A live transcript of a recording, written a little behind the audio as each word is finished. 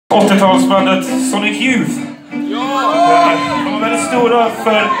80-talsbandet Sonic Youth. De var väldigt stora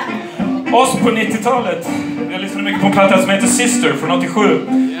för oss på 90-talet. Jag lyssnade mycket på en platta som heter Sister från 87.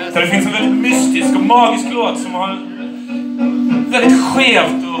 Där det finns en väldigt mystisk och magisk låt som har väldigt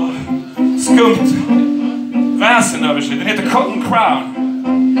skevt och skumt väsen över sig. Den heter Cotton Crown.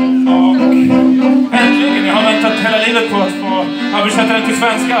 Och äntligen, jag har väntat hela livet på att få översätta den till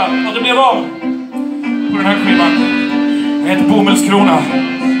svenska. Och det blev av på den här skivan. Den heter Bomullskrona.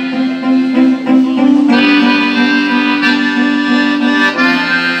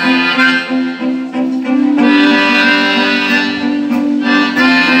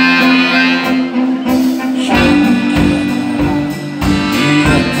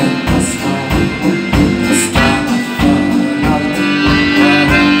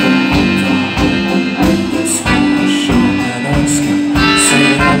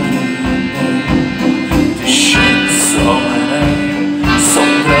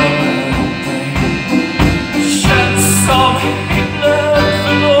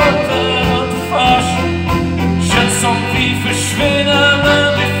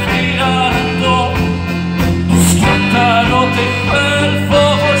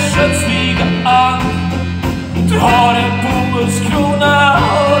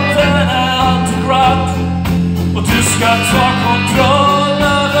 Ska ta kontroll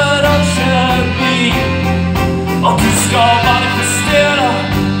över all kemi. Och du ska manifestera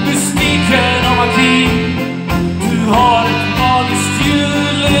mystiken och magi. Du har ett magiskt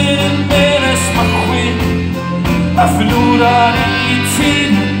hjul i din minnesmaskin. Jag förlorar i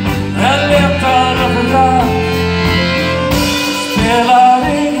tid, jag letar överallt. Spelar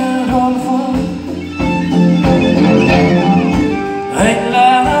ingen roll för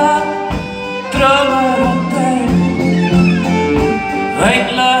änglarna drömmer om dig.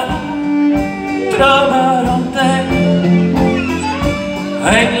 Änglar drömmer om dig.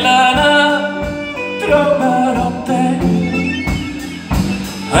 Änglarna drömmer om dig.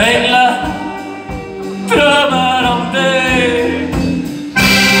 Änglar drömmer om dig.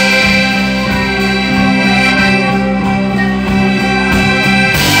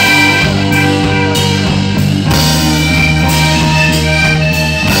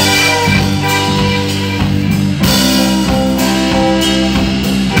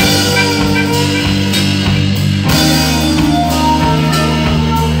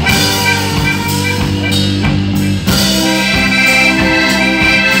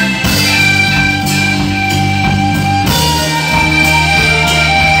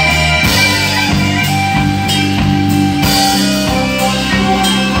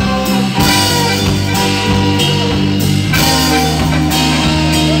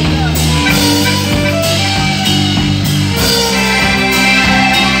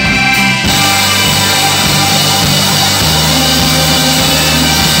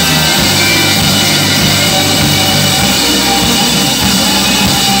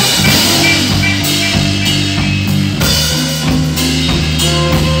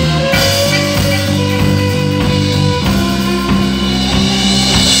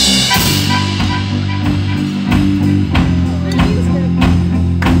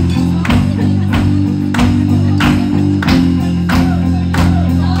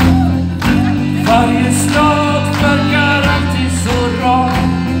 Varje stad verkar alltid så rar.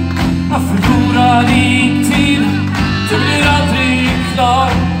 Jag förlorar i tid, det blir aldrig klar.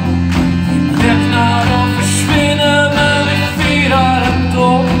 Vi bleknar och försvinner, men vi firar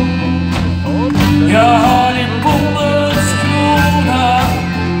ändå. Jag har din bomullskrona.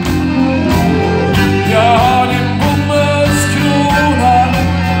 Jag har din bomullskrona.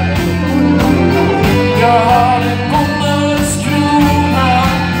 Jag har din bomullskrona.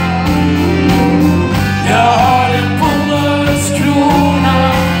 Jag har en bomullskrona.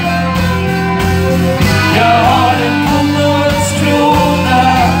 Jag har en bomullskrona.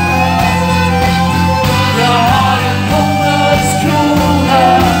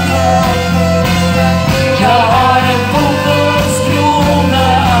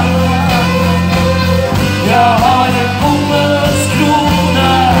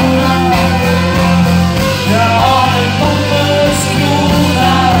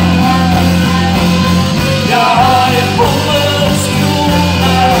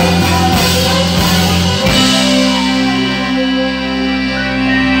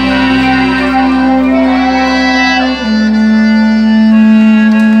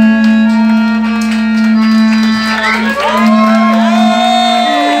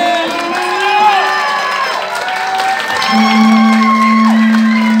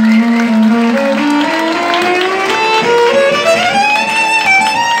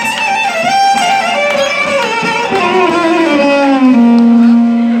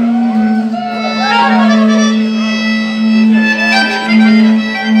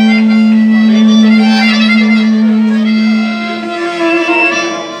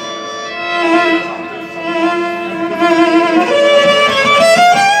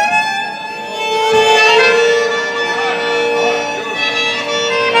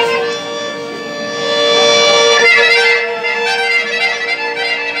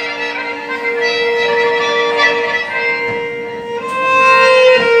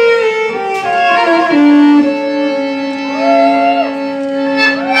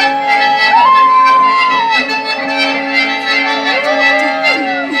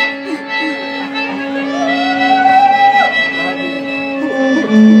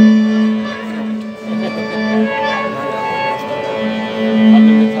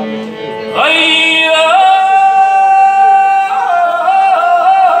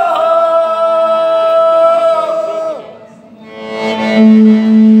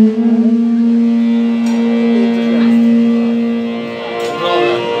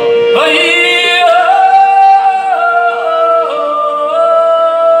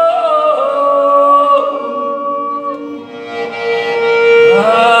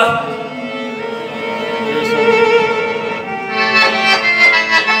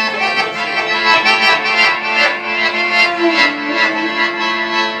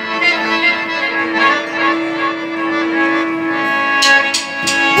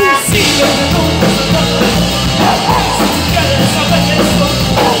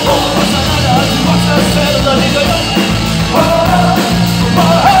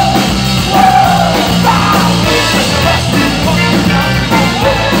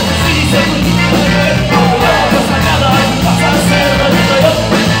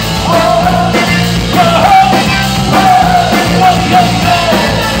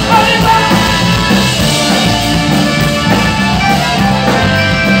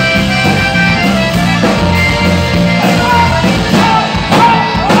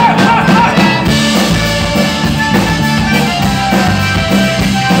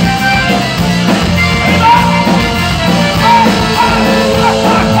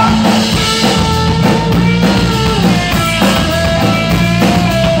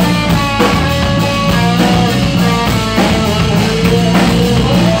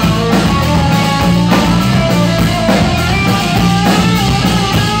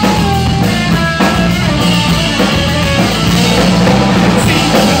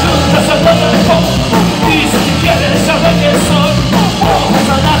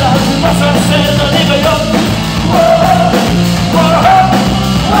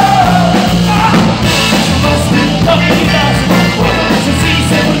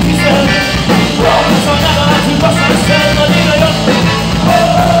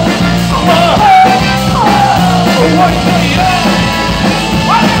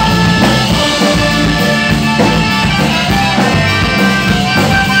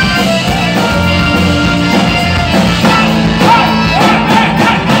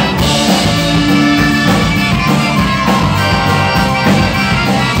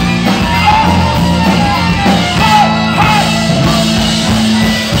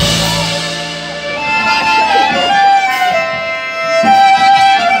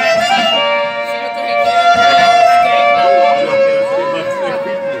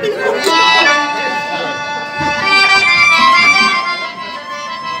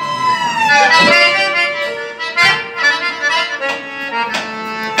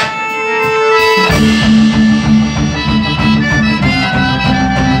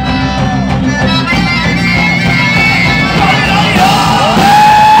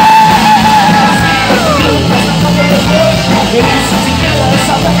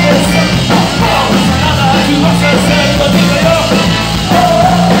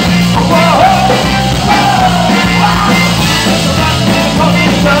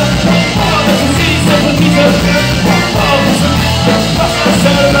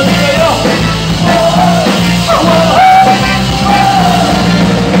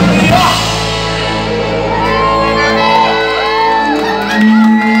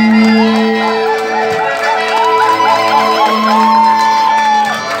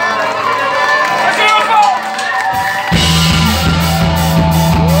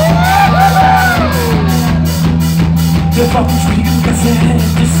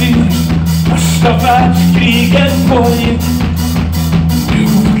 Första världskriget pågick. Du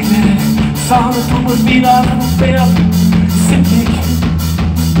knä, sammet om oss bilar och ben. Sittning,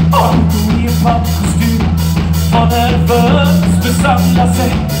 och i en pappkostym. Var nervös, besamla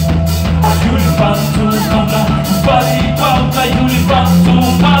sig. Julband tog andra, varje banda julband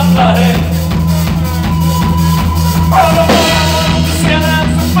tog andra hem. Alla var inte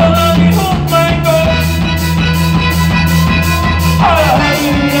scenen som föll ihop en gång. Alla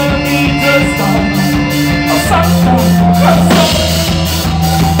höjde en liten stad och sakta sjösång.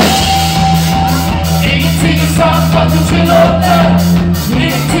 Ingenting är sant att du tillåter.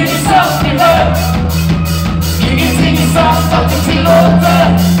 Ingenting är sant i värld. Ingenting är sant att du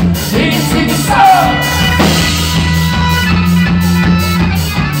tillåter. Ingenting är sant.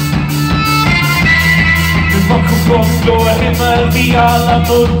 Du var på blå himmel. Vi alla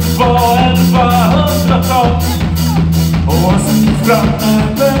mot var 1100-tal. Och sen framme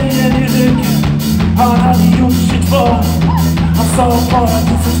böjen i ryggen. Han hade gjort sitt val. Han sa bara att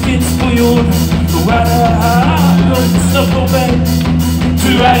det som finns på jorden. Då är det här lugnt på väg. Du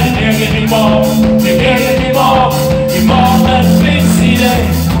Du är din egen imam, din egen imam. Imamen finns i dig.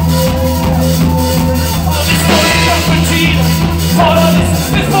 Och vi står utanför tiden, paradiset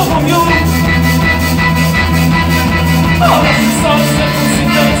finns bakom jord. Alla som sa släpp om sin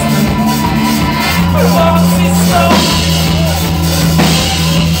dödsmän, det var hans sista ord.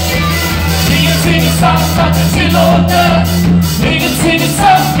 Ingenting är sant att du tillåter. Ingenting är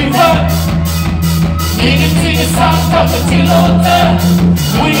sant min vän. Ingenting är sant att du tillåter.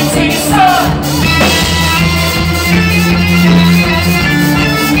 Och ingenting är sant.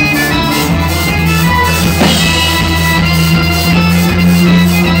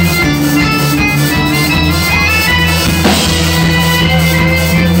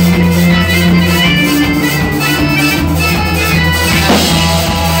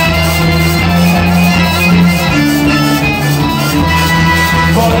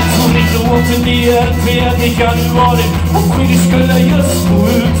 Låten i en predikan nu var det och skiljer skulle just gå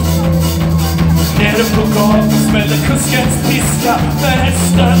ut. Nere på gatan smällde kuskens piska när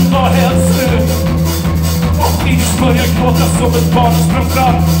hästen var helt slut. Och Fridrik började gråta som ett barn och sprang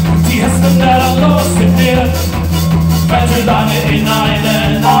fram till hästen där han la sig ner. Världslange i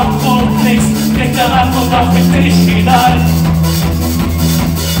najden, allt och nix, knäckten allt och dagen till kinar.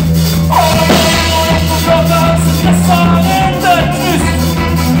 Och de började på gatan så jag sa han inte tyst.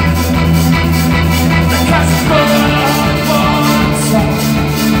 Kanske börjar han vansa.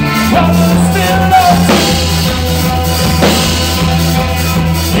 Vad du spelar.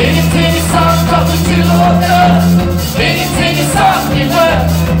 Ingenting är sant att du tillåter. Ingenting är sant min vän.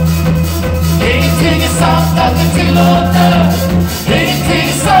 Ingenting är sant att du tillåter. Ingenting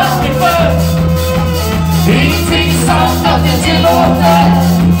är sant min vän. Ingenting är sant att du tillåter.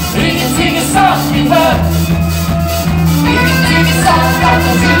 Ingenting är sant min vän. Ingenting är sant att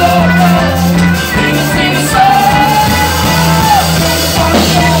du tillåter. Ingenting är sant.